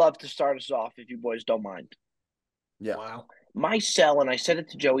 I'd love to start us off if you boys don't mind. Yeah. Wow. My sell, and I said it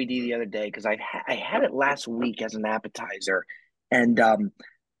to Joey D the other day because I had it last week as an appetizer, and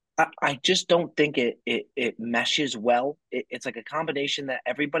I just don't think it meshes well. It's like a combination that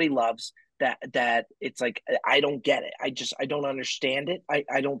everybody loves. That it's like I don't get it. I don't understand it.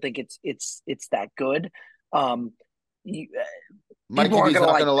 I don't think it's that good. Mikey B's not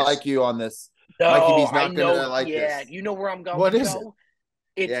going to like you on this. No, Mikey B's not going to like this. Yeah, you know where I'm going. What is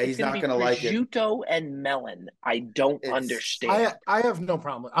it? He's not going to like it. Prosciutto and melon. I don't understand. I have no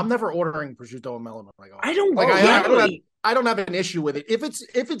problem. I'm never ordering prosciutto and melon when I go. I don't like. really. I don't have an issue with it if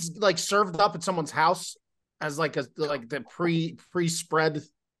it's like served up at someone's house as like the pre spread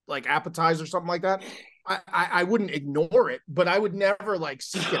like appetizer or something like that. I wouldn't ignore it, but I would never like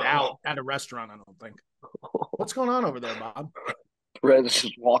seek it out at a restaurant. I don't think. What's going on over there, Bob? Perez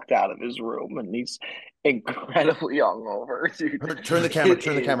just walked out of his room and he's incredibly hungover. Dude. Turn the camera.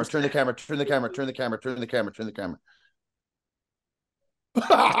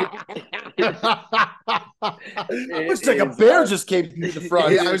 Looks like a bear just came through the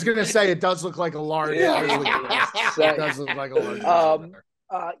front. Yeah, I was gonna say it does look like a large. Yeah. It does look like a large.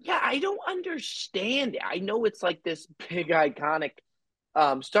 Yeah, I don't understand it. I know it's like this big iconic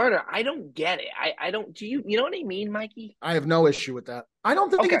starter. I don't get it. I don't. Do you know what I mean, Mikey? I have no issue with that. I don't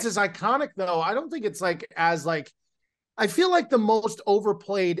think it's as iconic though. I don't think it's like as like. I feel like the most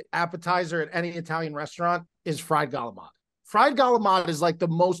overplayed appetizer at any Italian restaurant is fried galamad. Fried galamad is like the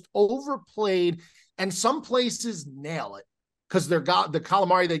most overplayed, and some places nail it because the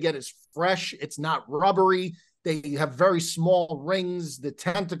calamari they get is fresh. It's not rubbery. They have very small rings, the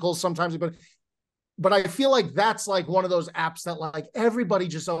tentacles sometimes, but I feel like that's like one of those apps that like everybody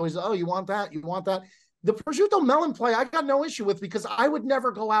just always, oh, you want that? You want that? The prosciutto melon play, I got no issue with because I would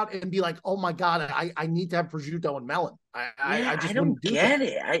never go out and be like, oh my God, I need to have prosciutto and melon. I just don't get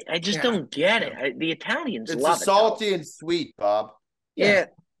it. I just don't get it. The Italians love it. It's salty and sweet, Bob. Yeah.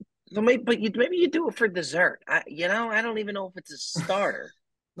 So maybe you do it for dessert. I don't even know if it's a starter.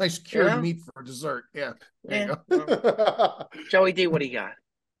 Nice cured meat for dessert. Yeah. There you go. Joey D, what do you got?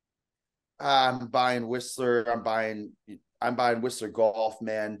 I'm buying Whistler. I'm buying Whistler Golf,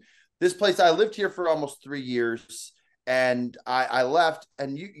 man. This place, I lived here for almost 3 years, and I left.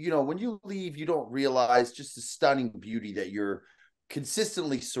 And you know, when you leave, you don't realize just the stunning beauty that you're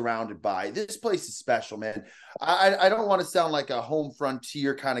consistently surrounded by. This place is special, man. I don't want to sound like a home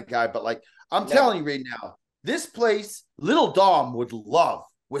frontier kind of guy, but like I'm telling you right now, this place, Little Dom would love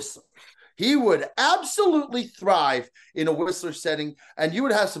Whistler. He would absolutely thrive in a Whistler setting, and you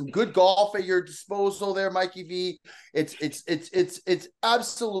would have some good golf at your disposal there, Mikey V. It's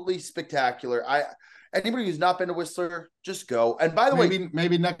absolutely spectacular. anybody who's not been to Whistler, just go. And by the way,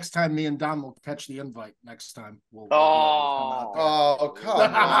 maybe next time me and Don will catch the invite. Next time we'll come out there. Oh, come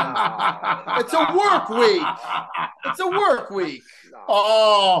on. It's a work week. It's a work week.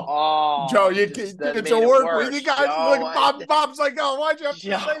 Oh, Joe, it's a work week. You guys, Joe, Bob's like, oh, why'd you have to say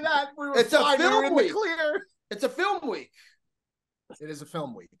that? It's a film week. Clear. It's a film week. It is a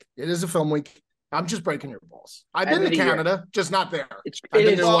film week. It is a film week. I'm just breaking your balls. I've been to Canada, just not there.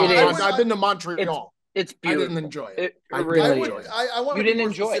 I've been to Montreal. It's beautiful. I didn't enjoy it. I really enjoyed it. You didn't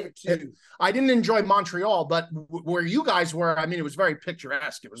enjoy it. I didn't enjoy Montreal, but where you guys were, I mean, it was very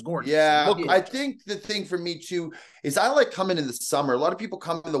picturesque. It was gorgeous. Yeah, I think the thing for me too is I like coming in the summer. A lot of people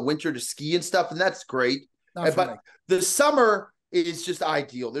come in the winter to ski and stuff, and that's great. But the summer is just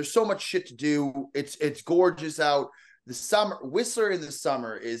ideal. There's so much shit to do. It's gorgeous out. The summer, Whistler in the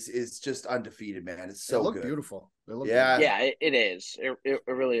summer is just undefeated, man. It's so good. Beautiful. Yeah, it is. It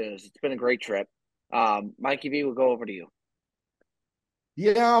really is. It's been a great trip. Mikey V, we'll go over to you.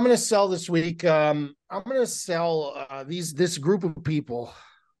 Yeah, I'm going to sell this week. I'm going to sell this group of people.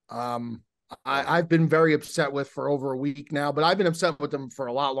 I've been very upset with for over a week now, but I've been upset with them for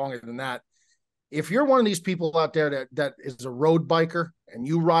a lot longer than that. If you're one of these people out there that is a road biker and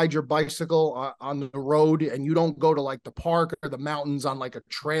you ride your bicycle on the road and you don't go to like the park or the mountains on like a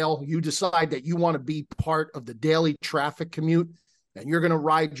trail, you decide that you want to be part of the daily traffic commute and you're going to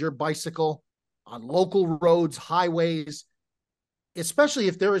ride your bicycle on local roads, highways, especially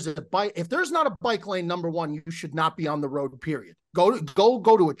if there is if there's not a bike lane, number one, you should not be on the road, period. Go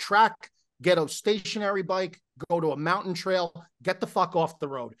to a track, get a stationary bike, go to a mountain trail, get the fuck off the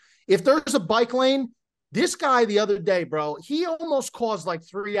road. If there's a bike lane, this guy the other day, bro, he almost caused like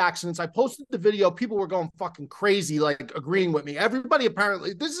 3 accidents. I posted the video. People were going fucking crazy, like agreeing with me. Everybody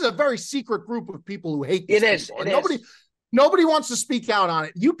apparently, this is a very secret group of people who hate these people. Nobody wants to speak out on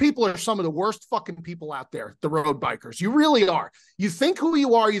it. You people are some of the worst fucking people out there, the road bikers. You really are. You think who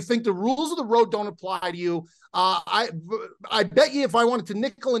you are. You think the rules of the road don't apply to you. I bet you if I wanted to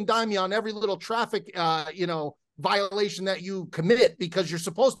nickel and dime you on every little traffic, violation that you commit because you're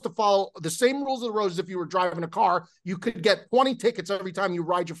supposed to follow the same rules of the road as if you were driving a car, you could get 20 tickets every time you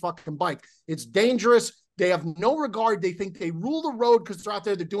ride your fucking bike. It's dangerous. They have no regard. They think they rule the road because they're out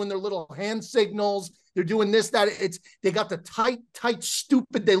there. They're doing their little hand signals. They're doing this, that. They got the tight,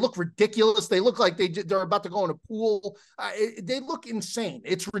 stupid. They look ridiculous. They look like they're about to go in a pool. They look insane.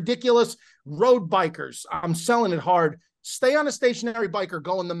 It's ridiculous. Road bikers. I'm selling it hard. Stay on a stationary bike or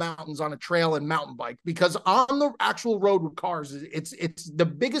go in the mountains on a trail and mountain bike because on the actual road with cars, it's the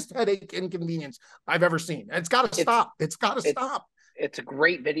biggest headache inconvenience I've ever seen. It's got to stop. It's got to stop. It's a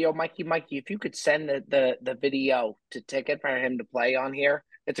great video, Mikey. If you could send the video to Ticket for him to play on here,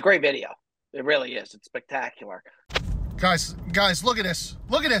 it's a great video. It really is. It's spectacular. Guys, look at this.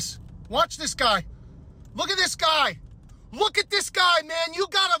 Look at this. Watch this guy. Look at this guy. Look at this guy, man. You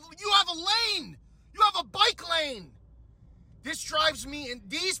have a lane. You have a bike lane. This drives me, and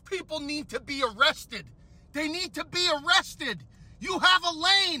these people need to be arrested. They need to be arrested. You have a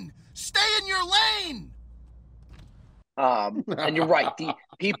lane. Stay in your lane. And you're right. The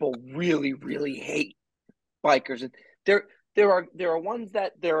people really, really hate bikers. And there are ones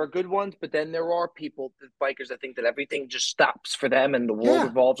that there are good ones, but then there are bikers that think that everything just stops for them and the world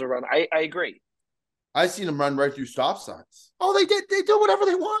revolves around. I agree. I seen them run right through stop signs. Oh, they did. They do whatever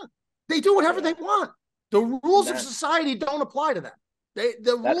they want. They do whatever they want. The rules of society don't apply to them. The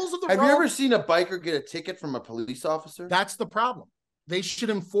rules of the road. Have you ever seen a biker get a ticket from a police officer? That's the problem. They should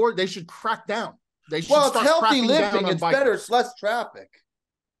enforce. They should crack down. It's healthy living. It's better. It's less traffic.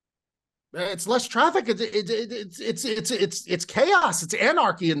 It's less traffic. It's chaos. It's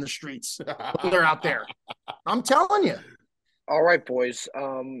anarchy in the streets when they're out there. I'm telling you. All right, boys.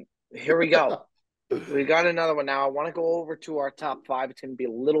 Here we go. We got another one now. I want to go over to our top 5. It's going to be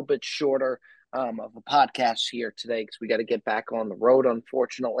a little bit shorter of a podcast here today because we got to get back on the road,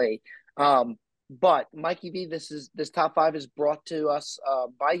 unfortunately. But Mikey V, this top 5 is brought to us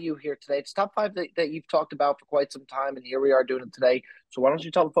by you here today. It's top 5 that you've talked about for quite some time, and here we are doing it today. So why don't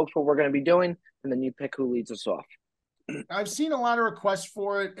you tell the folks what we're going to be doing, and then you pick who leads us off. I've seen a lot of requests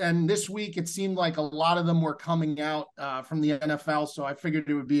for it, and this week it seemed like a lot of them were coming out from the NFL, so I figured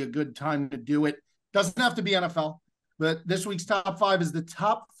it would be a good time to do it. Doesn't have to be NFL, but this week's top 5 is the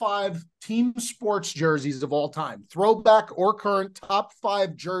top 5 team sports jerseys of all time. Throwback or current top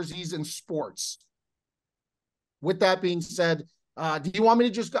 5 jerseys in sports. With that being said, do you want me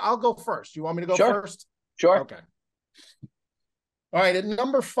to I'll go first. You want me to go first? Sure. Okay. All right, at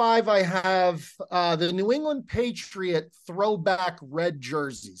number 5, I have the New England Patriot throwback red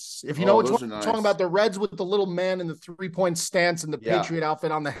jerseys. If you know which one I'm talking about, the Reds with the little man in the 3-point stance and the Patriot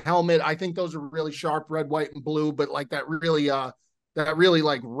outfit on the helmet. I think those are really sharp, red, white, and blue, but like that really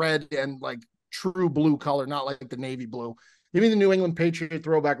like red and like true blue color, not like the navy blue. Give me the New England Patriot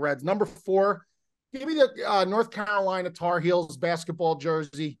throwback reds. Number 4, give me the North Carolina Tar Heels basketball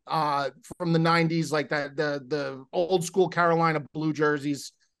jersey from the 90s, like that, the old school Carolina blue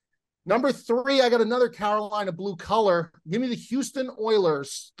jerseys. Number 3, I got another Carolina blue color. Give me the Houston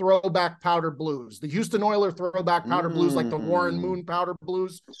Oilers throwback powder blues. The Houston Oilers throwback powder blues, like the Warren Moon powder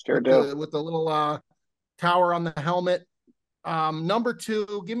blues, with the little tower on the helmet. Number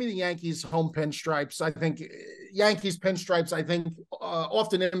 2, give me the Yankees home pinstripes. I think Yankees pinstripes,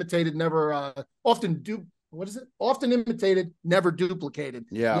 often imitated, never often imitated, never duplicated.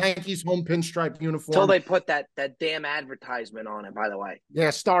 Yeah. Yankees home pinstripe uniform. Until they put that damn advertisement on it, by the way. Yeah,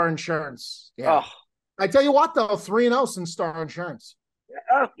 Star Insurance. Yeah. Oh. I tell you what, though, 3-0 since Star Insurance.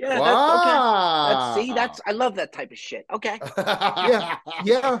 Oh, yeah. Wow. Okay. I love that type of shit. Okay. Yeah.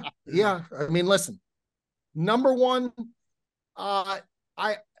 I mean, listen, number 1,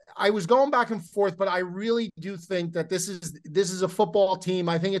 I was going back and forth, but I really do think that this is a football team.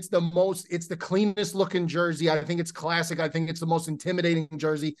 I think it's the cleanest looking jersey. I think it's classic. I think it's the most intimidating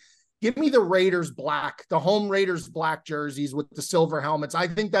jersey. Give me the Raiders black, the home Raiders black jerseys with the silver helmets. I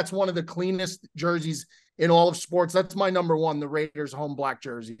think that's one of the cleanest jerseys in all of sports. That's my number 1, the Raiders home black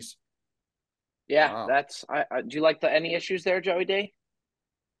jerseys. Yeah, wow. Do you like any issues there, Joey D?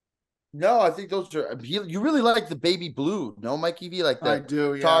 No, I think those are. You really like the baby blue, no, Mikey V? Like the I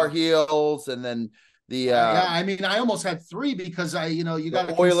do, yeah. Tar Heels, and then the. Yeah, I mean, I almost had 3 because you got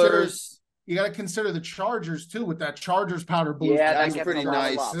to Oilers. You got to consider the Chargers too, with that Chargers powder blue. Yeah, that's pretty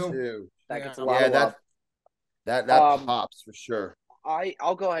nice too. That gets a lot of love. That pops for sure.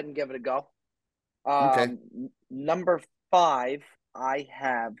 I'll go ahead and give it a go. Okay. Number 5, I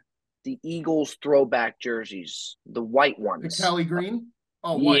have the Eagles throwback jerseys, the white ones. The Kelly Green.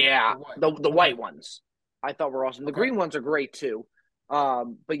 Oh, white. Yeah, the white ones I thought were awesome. The green ones are great too.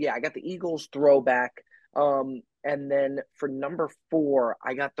 But yeah, I got the Eagles throwback. And then for number 4,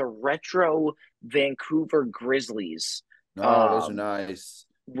 I got the retro Vancouver Grizzlies. Oh, those are nice.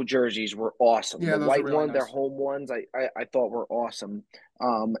 Jerseys were awesome. Yeah, the white really one, nice. Their home ones, I thought were awesome.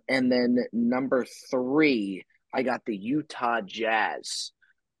 And then number 3, I got the Utah Jazz.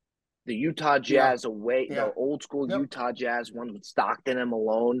 The Utah Jazz away, the old school Utah Jazz ones with Stockton and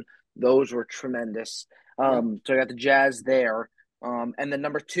Malone. Those were tremendous. So I got the Jazz there. And then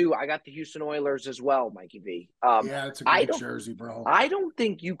number 2, I got the Houston Oilers as well, Mikey V. Yeah, it's a good jersey, bro. I don't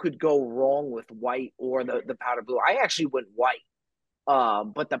think you could go wrong with white or the powder blue. I actually went white.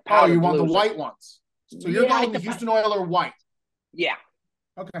 But the powder blue. You want the white ones. So you're going the Houston Oiler white. Yeah.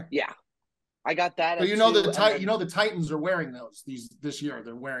 Okay. Yeah. I got that. So the Titans are wearing those this year.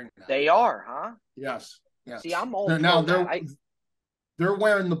 They're wearing that. They are, huh? Yes. See, I'm all they're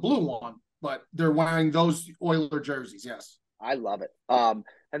wearing the blue one, but they're wearing those Oiler jerseys. Yes. I love it. And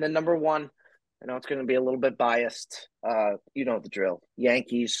then number 1, I know it's going to be a little bit biased. You know the drill.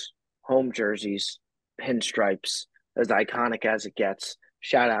 Yankees home jerseys, pinstripes, as iconic as it gets.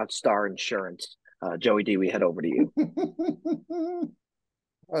 Shout out Star Insurance. Joey D, we head over to you.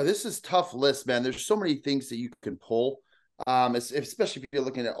 Oh, this is tough list, man. There's so many things that you can pull, especially if you're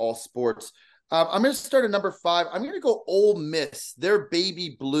looking at all sports. I'm going to start at number 5. I'm going to go Ole Miss. Their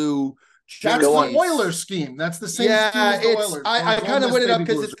baby blue. That's the Oilers scheme. That's the same scheme as the Oilers. I kind of went it up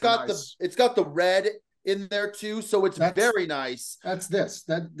because it's got the red in there too, so it's very nice.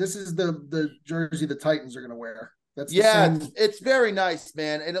 This is the jersey the Titans are going to wear. It's very nice,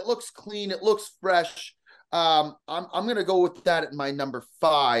 man, and it looks clean. It looks fresh. I'm going to go with that at my number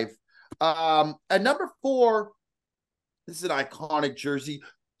 5. At number 4, this is an iconic jersey.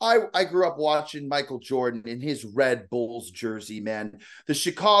 I grew up watching Michael Jordan in his Red Bulls jersey, man. The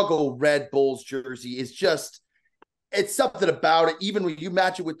Chicago Red Bulls jersey is it's something about it. Even when you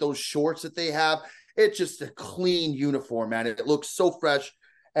match it with those shorts that they have, it's just a clean uniform, man. It looks so fresh.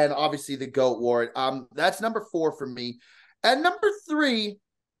 And obviously the GOAT wore it. That's number 4 for me. At number 3,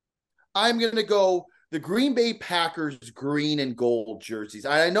 I'm going to go the Green Bay Packers green and gold jerseys.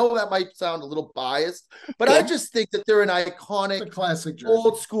 I know that might sound a little biased, but I just think that they're an iconic, classic jersey.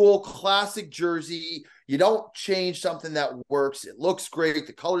 Old school classic jersey. You don't change something that works. It looks great.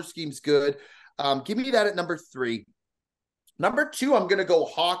 The color scheme's good. Give me that at number 3. Number 2, I'm going to go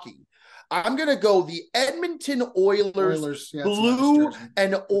hockey. I'm going to go the Edmonton Oilers yeah, blue nice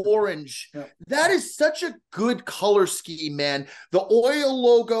and orange. Yeah. That is such a good color scheme, man. The oil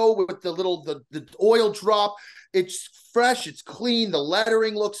logo with the little the oil drop, it's fresh, it's clean, the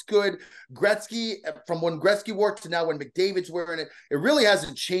lettering looks good. Gretzky, from when Gretzky wore it to now when McDavid's wearing it, it really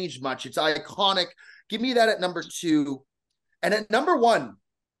hasn't changed much. It's iconic. Give me that at number 2. And at number 1,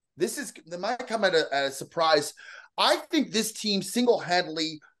 this might come at a surprise. I think this team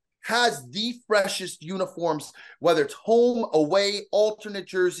single-handedly has the freshest uniforms, whether it's home, away, alternate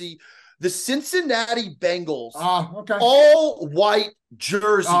jersey. The Cincinnati Bengals, Okay. all white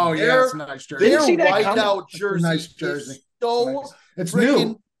jersey. Oh, yeah, it's a nice jersey. Their see that white coming. out jersey, Nice jersey. is so Nice. It's freaking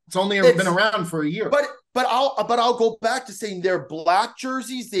new. It's only ever been around for a year. But I'll go back to saying they're black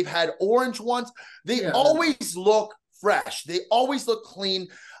jerseys. They've had orange ones. They always look fresh. They always look clean.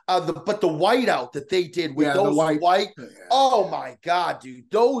 But the whiteout that they did with those white, oh my God, dude,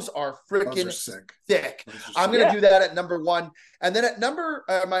 those are freaking thick. I'm gonna do that at number 1, and then at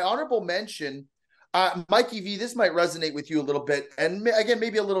my honorable mention, Mikey V. This might resonate with you a little bit, and again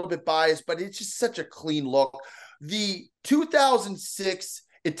maybe a little bit biased, but it's just such a clean look. The 2006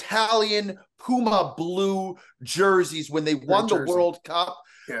 Italian Puma blue jerseys when they won the World Cup.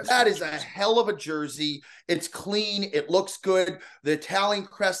 Yes, that is a hell of a jersey. It's clean. It looks good. The Italian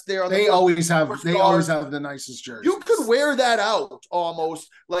crest there. They always have the nicest jerseys. You could wear that out almost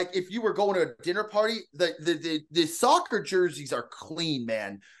like if you were going to a dinner party. The soccer jerseys are clean,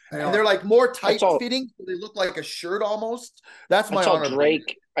 man. They're like more tight fitting. They look like a shirt almost. That's my honor.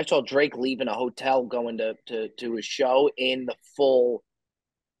 I saw Drake leaving a hotel going to a show in the full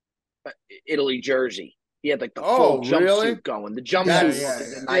Italy jersey. He had like the full jumpsuit going. The jumpsuit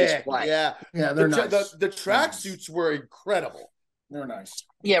is a nice play. Yeah, they're nice. The tracksuits were incredible. They're nice.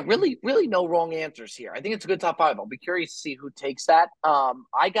 Yeah, really no wrong answers here. I think it's a good top 5. I'll be curious to see who takes that.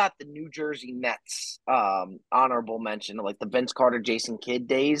 I got the New Jersey Nets honorable mention, like the Vince Carter, Jason Kidd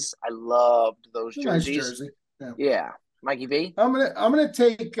days. I loved those jerseys. Nice jersey. Yeah. Mikey V? I'm gonna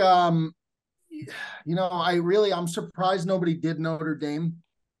take I'm surprised nobody did Notre Dame.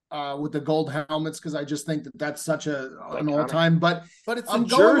 With the gold helmets, because I just think that's such an all-time. But it's a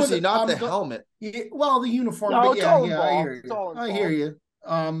jersey, not the helmet. Well, the uniform. No, but it's all involved. I hear you.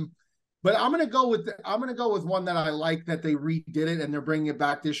 But I'm gonna go with one that I like that they redid it and they're bringing it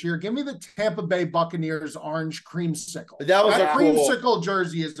back this year. Give me the Tampa Bay Buccaneers orange creamsicle. That creamsicle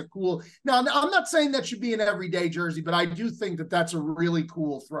jersey is a cool. Now I'm not saying that should be an everyday jersey, but I do think that that's a really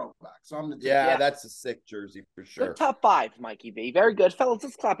cool throwback. So I'm gonna that's a sick jersey for sure. Good top 5, Mikey V. Very good, fellas.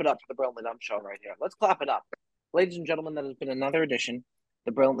 Let's clap it up for the Brilliantly Dumb Show right here. Let's clap it up, ladies and gentlemen. That has been another edition of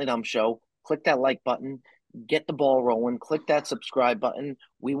the Brilliantly Dumb Show. Click that like button. Get the ball rolling. Click that subscribe button.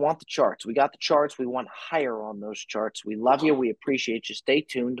 We want the charts. We got the charts. We want higher on those charts. We love you. We appreciate you. Stay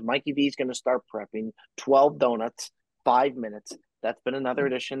tuned. Mikey V is going to start prepping 12 donuts, 5 minutes. That's been another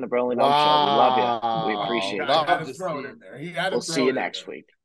edition of the Brilliantly Dumb Show. We love you. We appreciate you. He had to throw it in there. We'll see you next week.